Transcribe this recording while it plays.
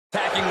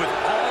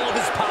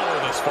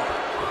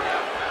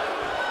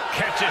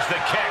Launches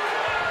the kick.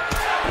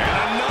 And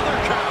another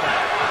counter.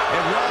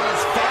 And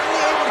Rollins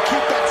finally able to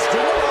keep that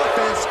string of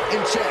offense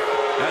in check.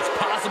 That's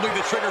possibly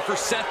the trigger for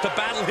Seth to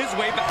battle his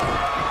way back.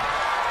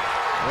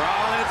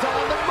 Rollins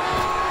on the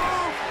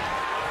move.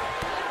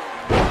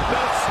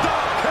 The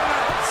stop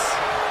counts.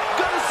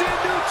 Gonna see a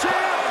new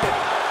champ.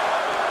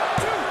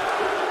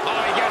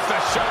 Oh, he gets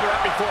the shoulder up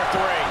before 3.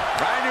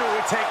 I knew it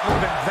would take more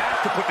than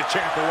that to put the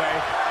champ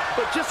away.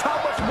 But just how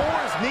much more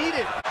is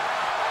needed?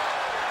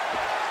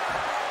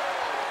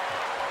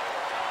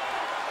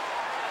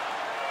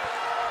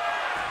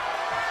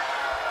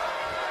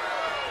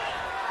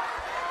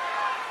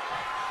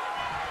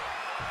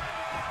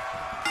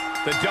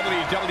 The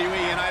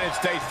WWE United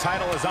States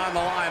title is on the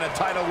line, a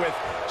title with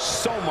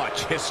so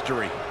much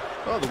history.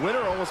 Well, the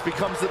winner almost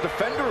becomes the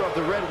defender of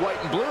the red, white,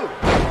 and blue.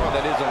 Well,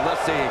 that is,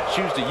 unless they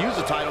choose to use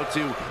the title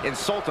to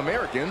insult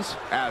Americans,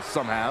 as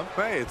some have.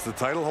 Hey, it's the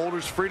title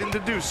holder's freedom to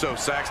do so,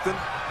 Saxton.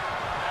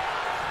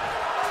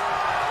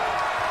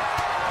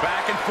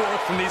 Back and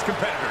forth from these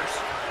competitors.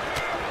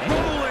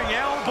 Rolling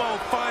elbow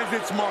finds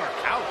its mark.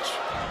 Ouch.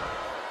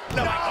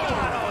 No,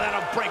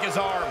 that'll break his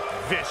arm.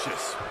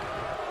 Vicious.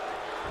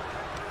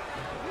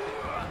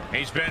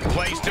 He's been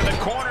placed in the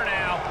corner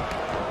now.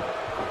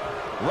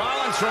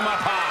 Rollins from up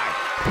high.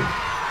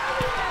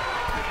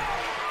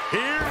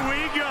 Here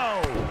we go.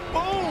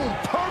 Boom!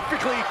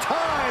 Perfectly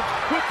timed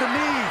with the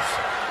knees.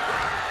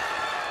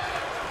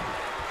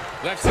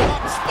 Lifts him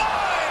up.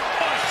 Spine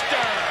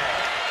buster.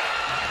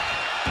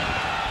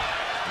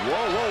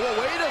 Whoa,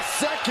 wait a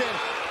second.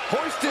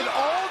 Hoisted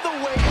all the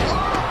way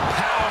up.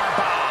 Power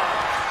bomb.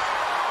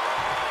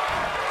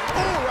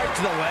 Oh, right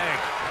to the leg.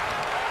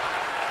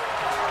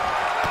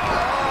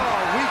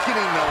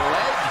 Weakening the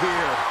leg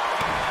here.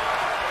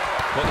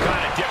 What kind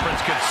of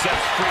difference could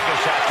Seth's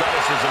freakish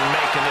athleticism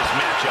make in this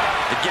matchup?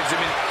 It gives him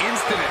an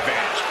instant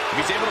advantage.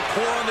 If he's able to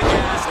pour on the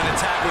gas and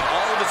attack with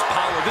all of his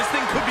power, this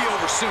thing could be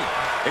over soon.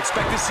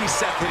 Expect to see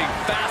Seth hitting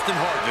fast and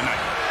hard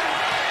tonight.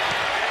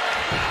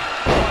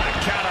 What a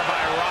counter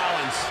by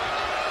Rollins.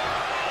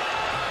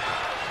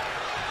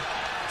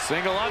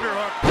 Single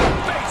underhook.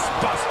 Face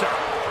buster.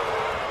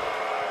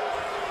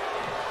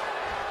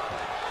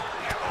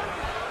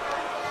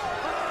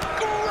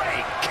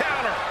 Great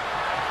counter.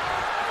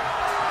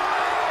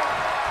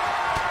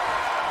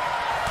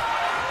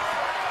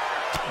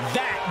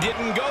 That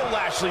didn't go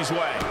Lashley's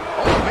way.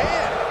 Oh,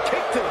 man.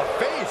 Kick to the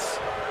face.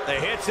 The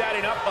hit's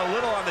adding up a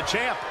little on the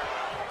champ.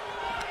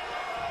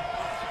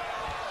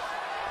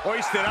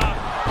 Hoisted up.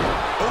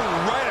 Oh,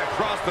 right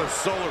across the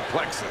solar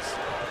plexus.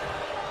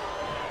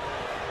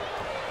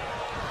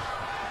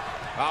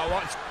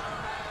 Once.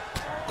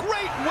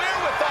 Great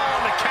wherewithal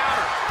on the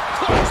counter.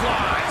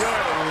 Clothesline.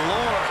 Good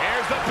Lord.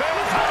 Here's the pin.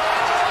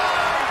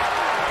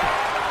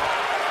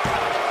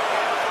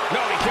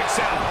 No, he kicks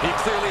out. He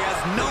clearly has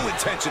no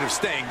intention of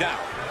staying down.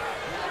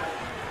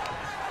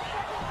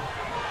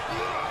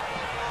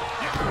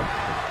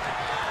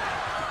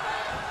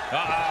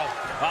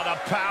 Oh, the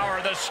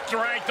power, the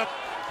strength.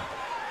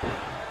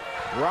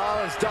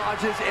 Rollins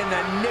dodges in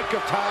the nick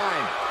of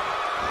time.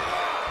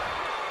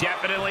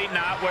 Definitely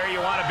not where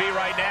you want to be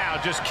right now.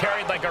 Just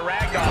carried like a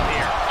rag doll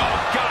here. Oh,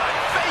 God.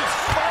 Face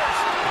first.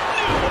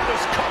 Knew what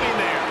was coming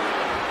there.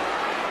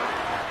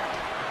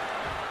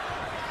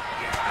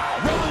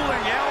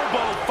 Rolling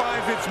elbow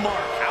finds its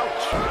mark.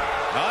 Ouch.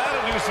 Now,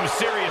 that'll do some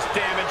serious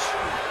damage.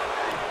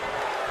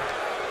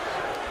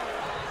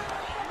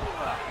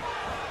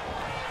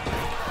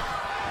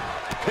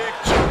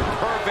 Picture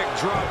perfect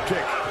drop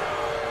kick.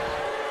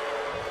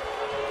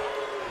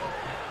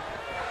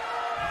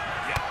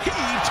 He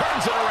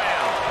turns it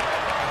around.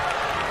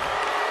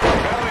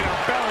 Belly to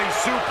belly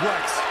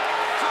suplex.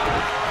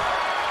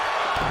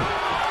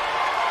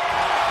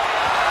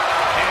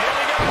 And here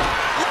we go.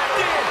 Locked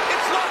in.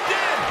 It's locked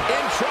in.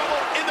 In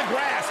trouble in the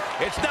grass.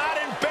 It's not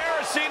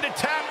embarrassing to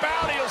tap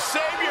out. He'll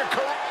save your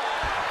career.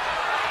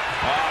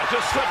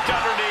 Just slipped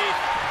underneath.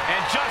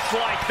 And just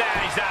like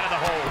that, he's out of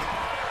the hold.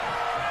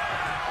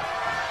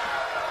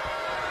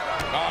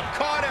 Oh,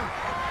 caught him.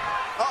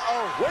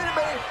 Uh-oh. Wait a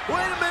minute.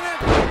 Wait a minute.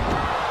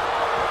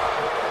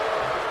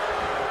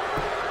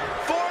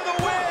 For the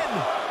win.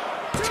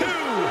 2.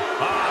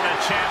 Oh, the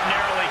champ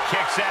narrowly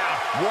kicks out.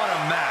 What a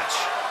match.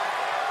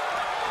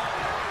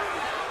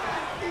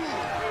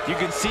 You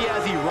can see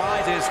as he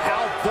rises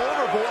how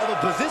vulnerable of a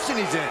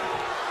position he's in.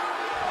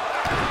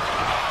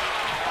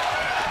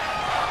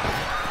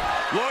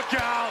 Look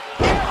out.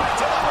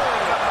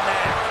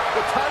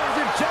 The title's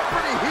in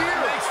jeopardy here.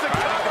 Makes the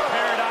cover. The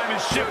paradigm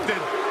is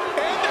shifted.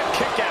 And the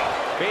kick out.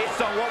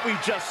 Based on what we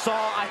just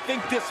saw, I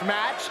think this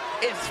match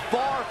is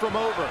far from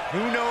over.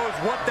 Who knows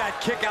what that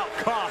kick out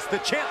cost? The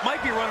champ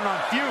might be running on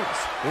fumes.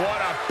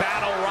 What a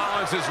battle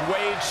Rollins has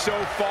waged so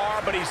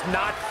far, but he's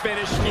not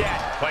finished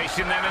yet.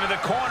 Placing them into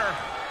the corner.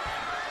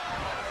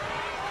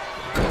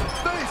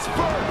 Face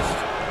first.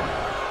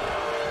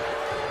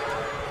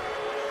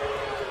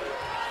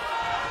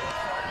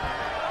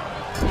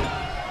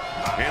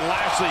 And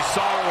Lashley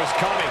saw it was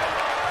coming.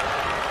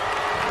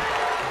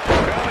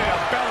 Belly to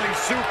belly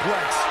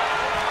suplex.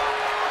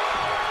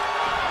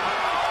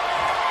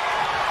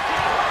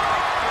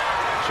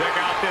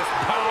 this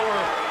power.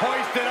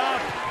 Hoist it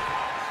up.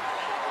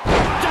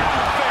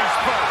 Down face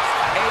first.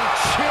 A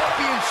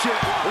championship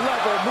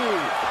level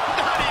move.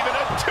 Not even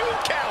a 2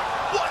 count.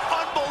 What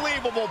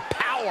unbelievable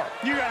power.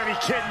 You gotta be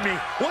kidding me.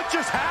 What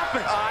just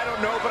happened? I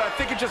don't know, but I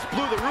think it just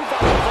blew the roof off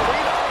this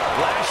arena.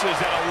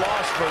 Lashley's at a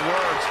loss for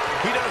words.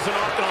 He doesn't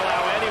often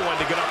allow anyone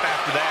to get up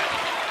after that.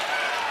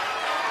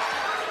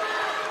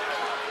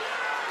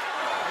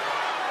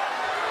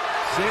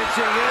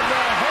 Cinching in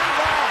the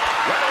headlock.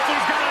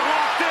 Lashley's got it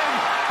locked in.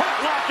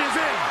 Headlock is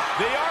in.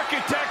 The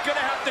architect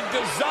gonna have to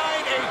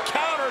design a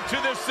counter to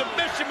this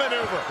submission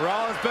maneuver.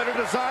 Rollins better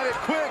design it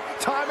quick.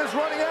 Time is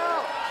running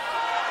out.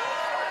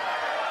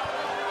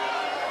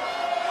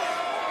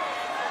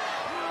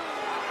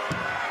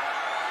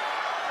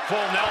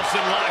 Full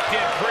Nelson locked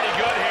in pretty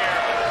good here.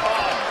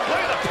 Oh,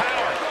 look at the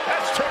power.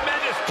 That's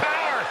tremendous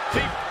power.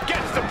 He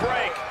gets the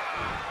break.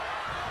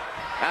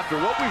 After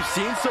what we've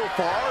seen so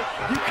far,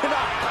 you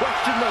cannot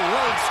question the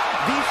lengths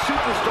these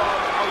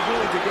superstars are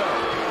willing to go.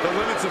 The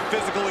limits of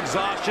physical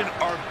exhaustion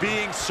are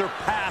being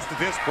surpassed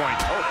at this point.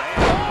 Oh,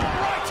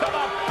 right to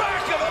the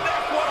back of the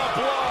neck. What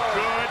a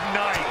blow. Good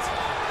night.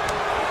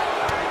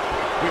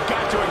 We've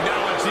got to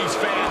acknowledge these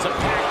fans. A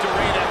packed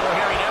arena. We're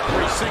hearing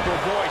every single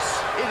voice.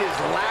 It is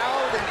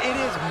loud and it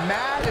is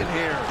mad in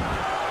here.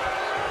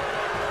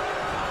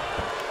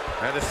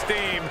 And the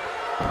steam.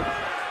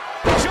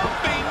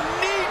 Jumping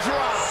knee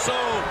drop. So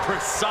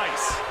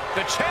precise.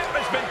 The champ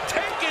has been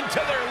taken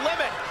to their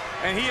limit.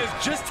 And he has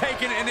just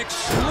taken an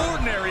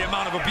extraordinary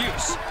amount of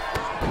abuse.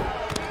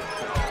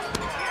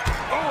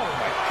 Oh,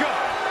 my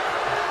God.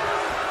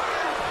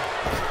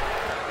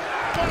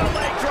 What a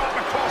leg drop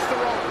across the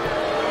rope.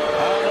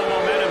 All the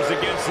momentum's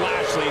against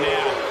Lashley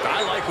now.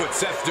 I like what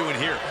Seth's doing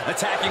here,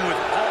 attacking with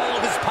all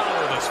of his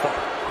power thus far.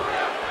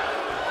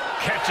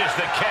 Catches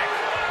the kick.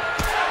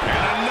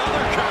 And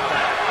another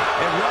counter.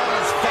 And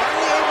Rollins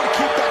finally able to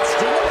keep that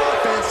string of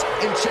offense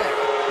in check.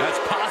 That's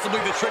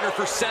possibly the trigger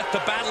for Seth to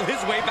battle his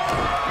way back.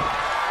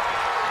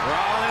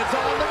 Rollins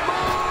on the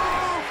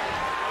move.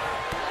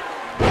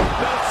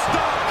 The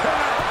stop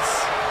connects.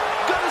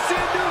 Gonna see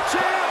a new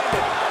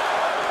champ.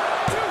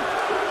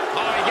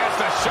 Oh, he gets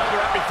the shoulder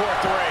up before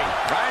 3.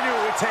 I knew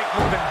it would take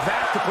more than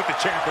that to put the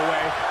champ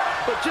away.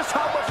 But just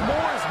how much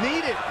more is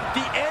needed?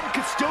 The end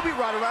could still be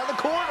right around the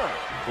corner.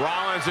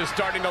 Rollins is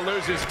starting to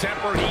lose his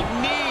temper. He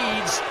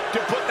needs to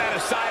put that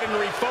aside and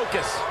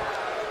refocus.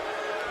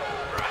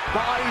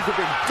 Bodies have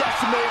been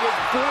decimated,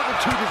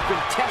 fortitude has been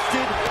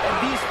tested, and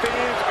these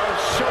fans are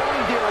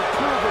showing their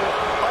approval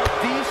of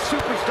these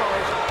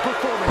superstars'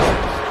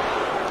 performances.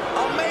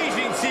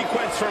 Amazing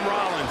sequence from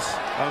Rollins.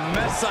 A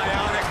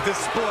messianic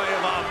display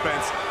of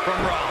offense from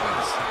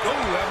Rollins. Oh,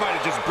 that might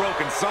have just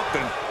broken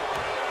something.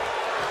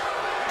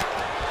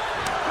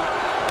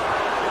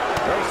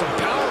 There's some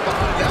power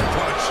behind that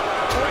punch.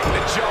 Right in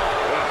the jaw.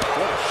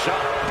 What a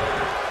shot.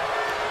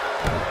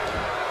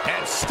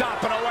 And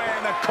stomping away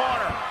in the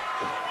corner.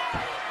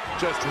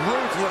 Just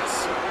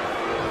ruthless.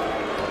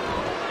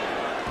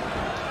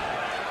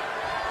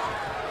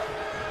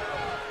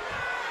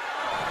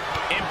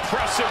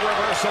 Impressive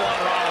reversal on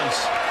Rollins.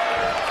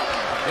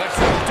 Lets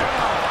him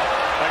down.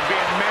 Like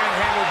being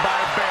manhandled by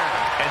a bear.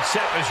 And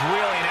Seth is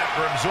reeling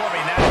after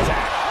absorbing that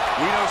attack.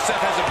 We know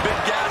Seth has a big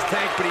gas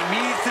tank, but he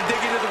needs to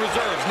dig into the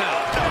reserves now.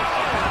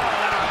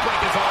 That'll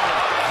break his arm.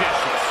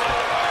 Vicious.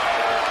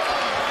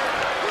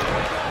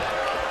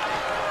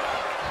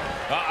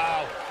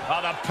 Uh-oh. Oh,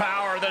 the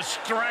power, the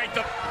strength.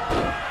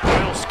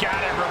 Well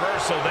scattered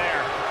reversal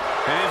there.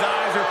 And his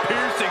eyes are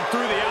piercing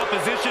through the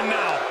opposition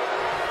now.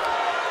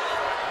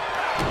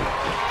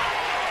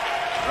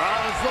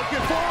 Rollins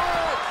looking for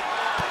it.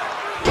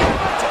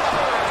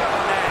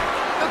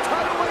 The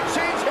title might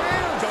change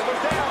hands.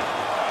 Almost down.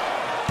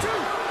 2,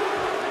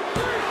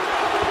 3.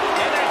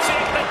 And that's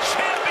it. The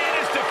champion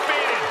is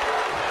defeated.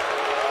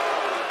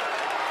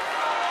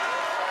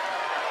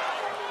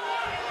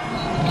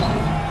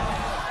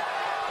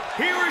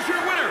 Here is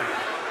your winner,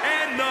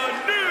 and the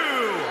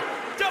new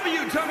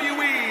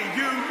WWE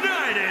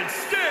United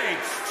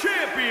States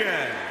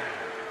Champion,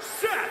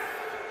 Seth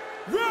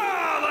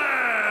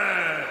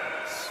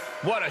Rollins!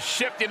 What a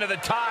shift into the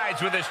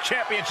tides with this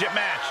championship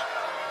match.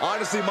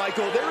 Honestly,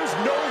 Michael, there is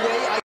no way I